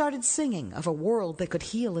reindeer started singing of a world that could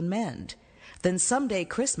heal and mend. Then someday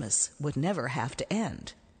Christmas would never have to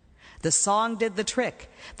end. The song did the trick.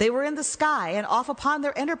 They were in the sky and off upon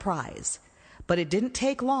their enterprise. But it didn't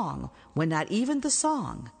take long when not even the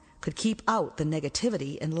song could keep out the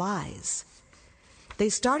negativity and lies. They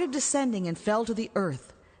started descending and fell to the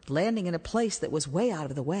earth, landing in a place that was way out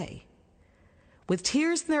of the way. With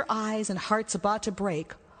tears in their eyes and hearts about to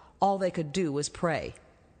break, all they could do was pray.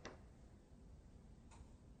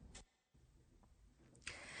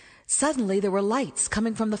 Suddenly there were lights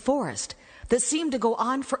coming from the forest that seemed to go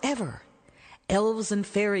on forever. Elves and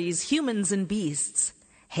fairies, humans and beasts,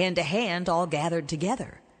 hand to hand, all gathered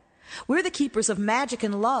together. We're the keepers of magic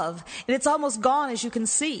and love, and it's almost gone, as you can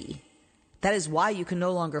see. That is why you can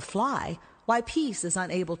no longer fly, why peace is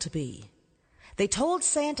unable to be. They told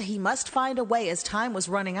Santa he must find a way as time was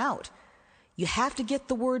running out. You have to get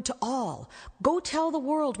the word to all. Go tell the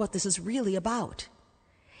world what this is really about.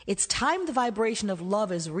 It's time the vibration of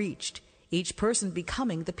love is reached, each person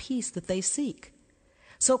becoming the peace that they seek.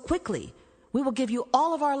 So quickly, we will give you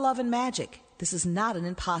all of our love and magic. This is not an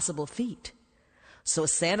impossible feat. So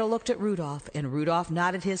Santa looked at Rudolph, and Rudolph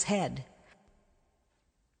nodded his head.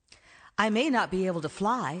 I may not be able to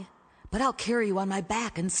fly, but I'll carry you on my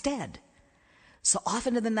back instead. So off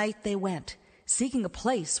into the night they went, seeking a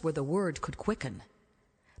place where the word could quicken.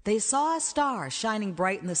 They saw a star shining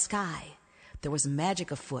bright in the sky. There was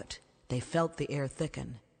magic afoot. They felt the air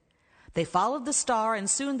thicken. They followed the star, and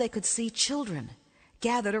soon they could see children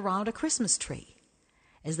gathered around a Christmas tree.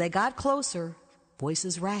 As they got closer,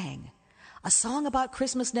 voices rang. A song about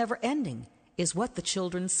Christmas never ending is what the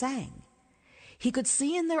children sang. He could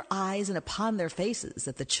see in their eyes and upon their faces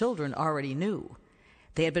that the children already knew.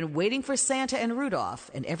 They had been waiting for Santa and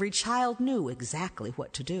Rudolph, and every child knew exactly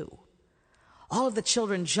what to do. All of the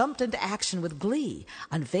children jumped into action with glee,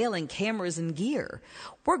 unveiling cameras and gear.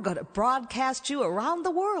 We're going to broadcast you around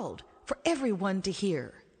the world for everyone to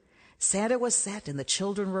hear. Santa was set and the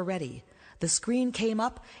children were ready. The screen came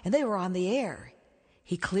up and they were on the air.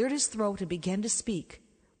 He cleared his throat and began to speak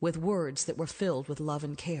with words that were filled with love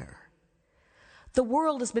and care. The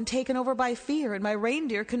world has been taken over by fear, and my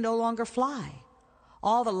reindeer can no longer fly.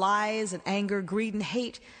 All the lies and anger, greed and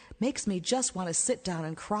hate makes me just want to sit down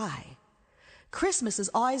and cry. Christmas has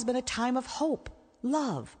always been a time of hope,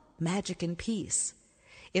 love, magic, and peace.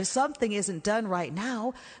 If something isn't done right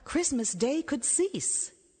now, Christmas Day could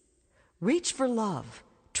cease. Reach for love,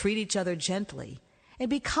 treat each other gently, and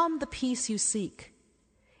become the peace you seek.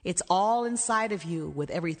 It's all inside of you with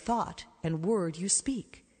every thought and word you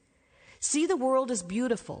speak. See the world as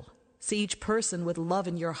beautiful. See each person with love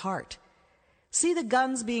in your heart. See the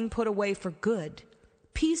guns being put away for good,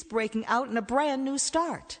 peace breaking out in a brand new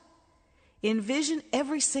start. Envision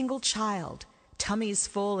every single child, tummies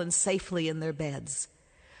full and safely in their beds,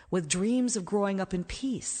 with dreams of growing up in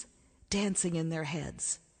peace, dancing in their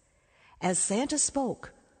heads. As Santa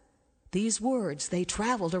spoke these words, they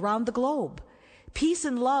traveled around the globe. Peace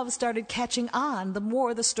and love started catching on the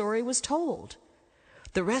more the story was told.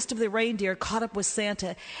 The rest of the reindeer caught up with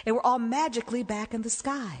Santa and were all magically back in the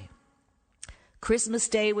sky. Christmas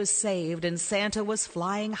Day was saved and Santa was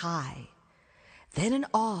flying high. Then in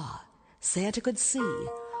awe, Santa could see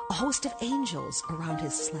a host of angels around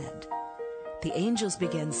his sled. The angels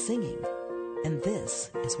began singing, and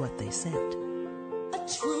this is what they said. A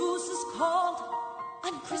truce is called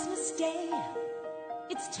on Christmas Day.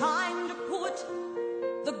 It's time to put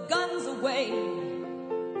the guns away.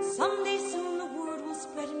 Someday soon the word will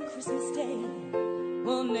spread and Christmas Day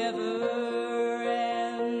will never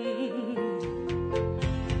end.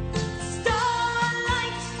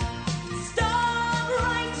 Starlight, star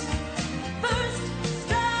bright, first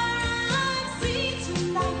star I've seen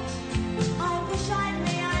tonight. I wish I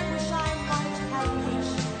may, I wish I might have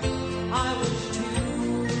wished. I wish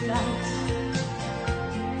tonight.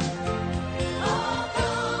 Oh,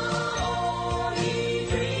 come, ye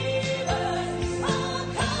dreamers. Oh,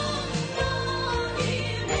 come, ye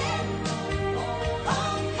men.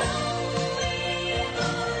 Oh, come, we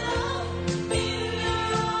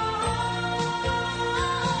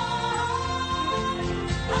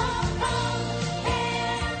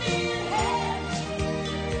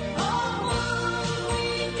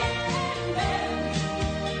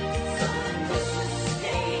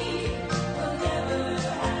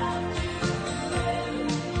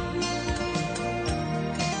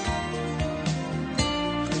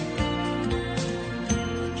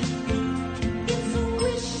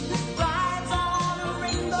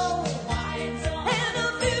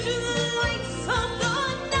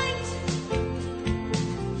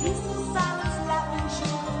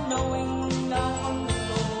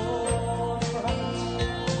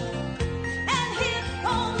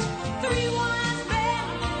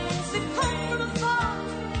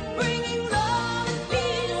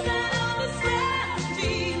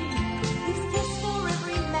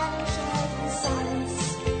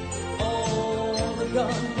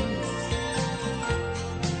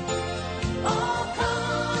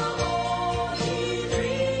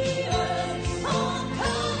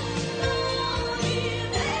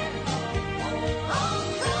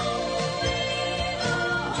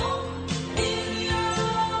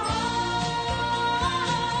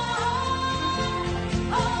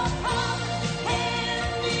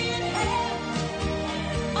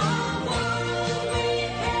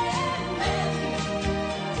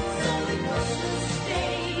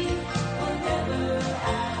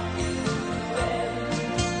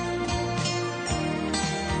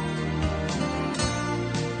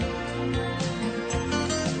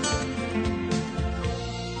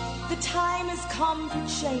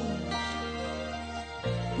change.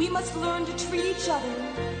 We must learn to treat each other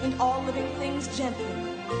and all living things gently.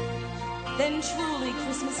 Then truly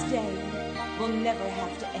Christmas Day will never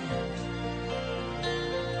have to end.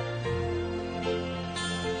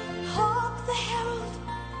 Hark the herald,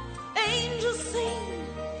 angels sing,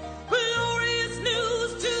 glorious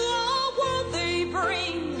news to our world they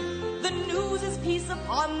bring. The news is peace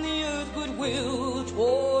upon the earth, goodwill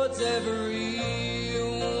towards everyone.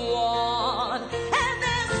 And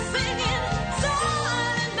they're singing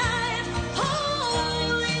silent night,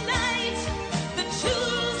 holy night. The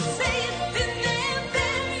children safe in their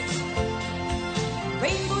beds.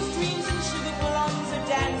 Rainbow streams and sugar plums are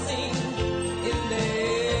dancing in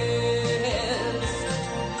their heads.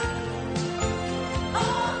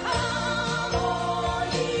 Oh, come all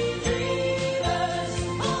ye dreamers,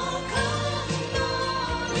 oh, come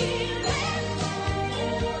all ye men.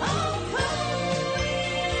 Oh, come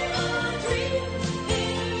weave a dream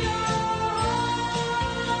in your heart.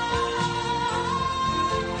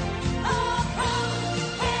 Oh, come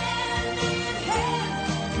hand in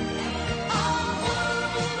hand, our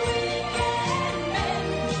world we can mend.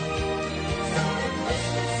 So that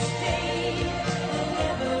Christmas Day will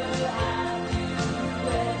never have to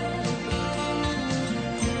end.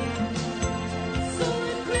 So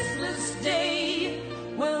that Christmas Day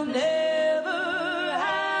will never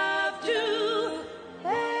have to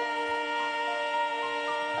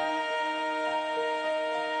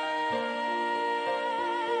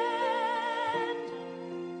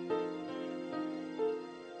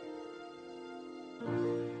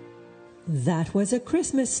That was A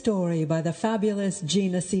Christmas Story by the fabulous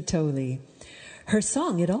Gina Citoli. Her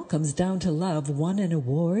song, It All Comes Down to Love, won an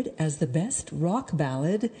award as the best rock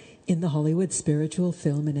ballad in the Hollywood Spiritual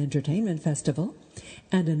Film and Entertainment Festival.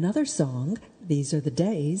 And another song, These Are the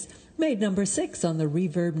Days, made number 6 on the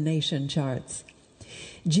Reverb Nation charts.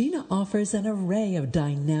 Gina offers an array of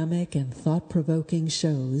dynamic and thought-provoking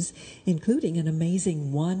shows, including an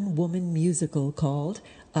amazing one-woman musical called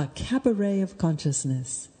A Cabaret of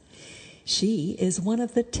Consciousness. She is one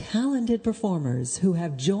of the talented performers who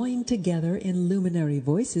have joined together in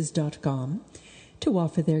luminaryvoices.com to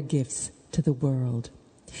offer their gifts to the world.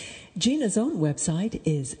 Gina's own website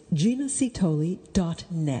is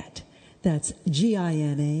ginacitoli.net. That's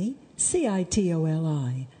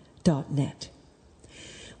GINACITOLI.net.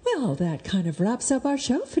 Well, that kind of wraps up our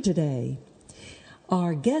show for today.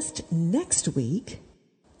 Our guest next week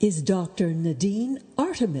is Dr. Nadine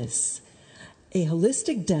Artemis, a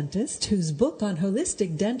holistic dentist whose book on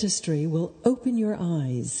holistic dentistry will open your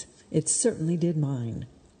eyes. It certainly did mine.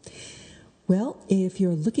 Well, if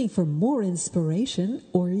you're looking for more inspiration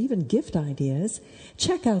or even gift ideas,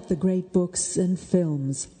 check out the great books and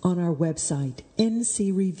films on our website,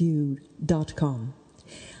 ncreview.com.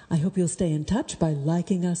 I hope you'll stay in touch by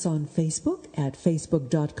liking us on Facebook at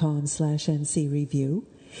facebook.com/ncreview.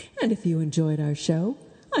 And if you enjoyed our show,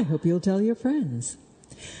 I hope you'll tell your friends.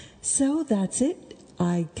 So that's it.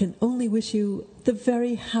 I can only wish you the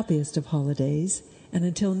very happiest of holidays. And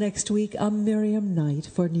until next week, I'm Miriam Knight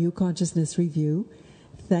for New Consciousness Review.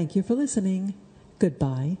 Thank you for listening.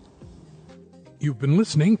 Goodbye. You've been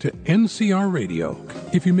listening to NCR Radio.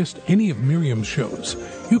 If you missed any of Miriam's shows,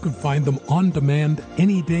 you can find them on demand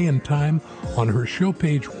any day and time on her show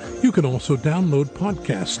page. You can also download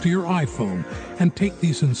podcasts to your iPhone and take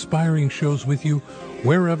these inspiring shows with you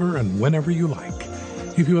wherever and whenever you like.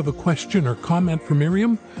 If you have a question or comment for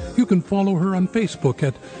Miriam, you can follow her on Facebook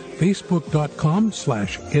at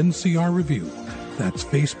facebook.com/NCR Review. That's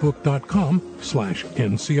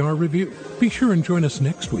facebook.com/NCR Review. Be sure and join us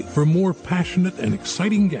next week for more passionate and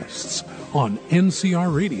exciting guests on NCR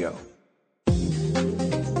Radio.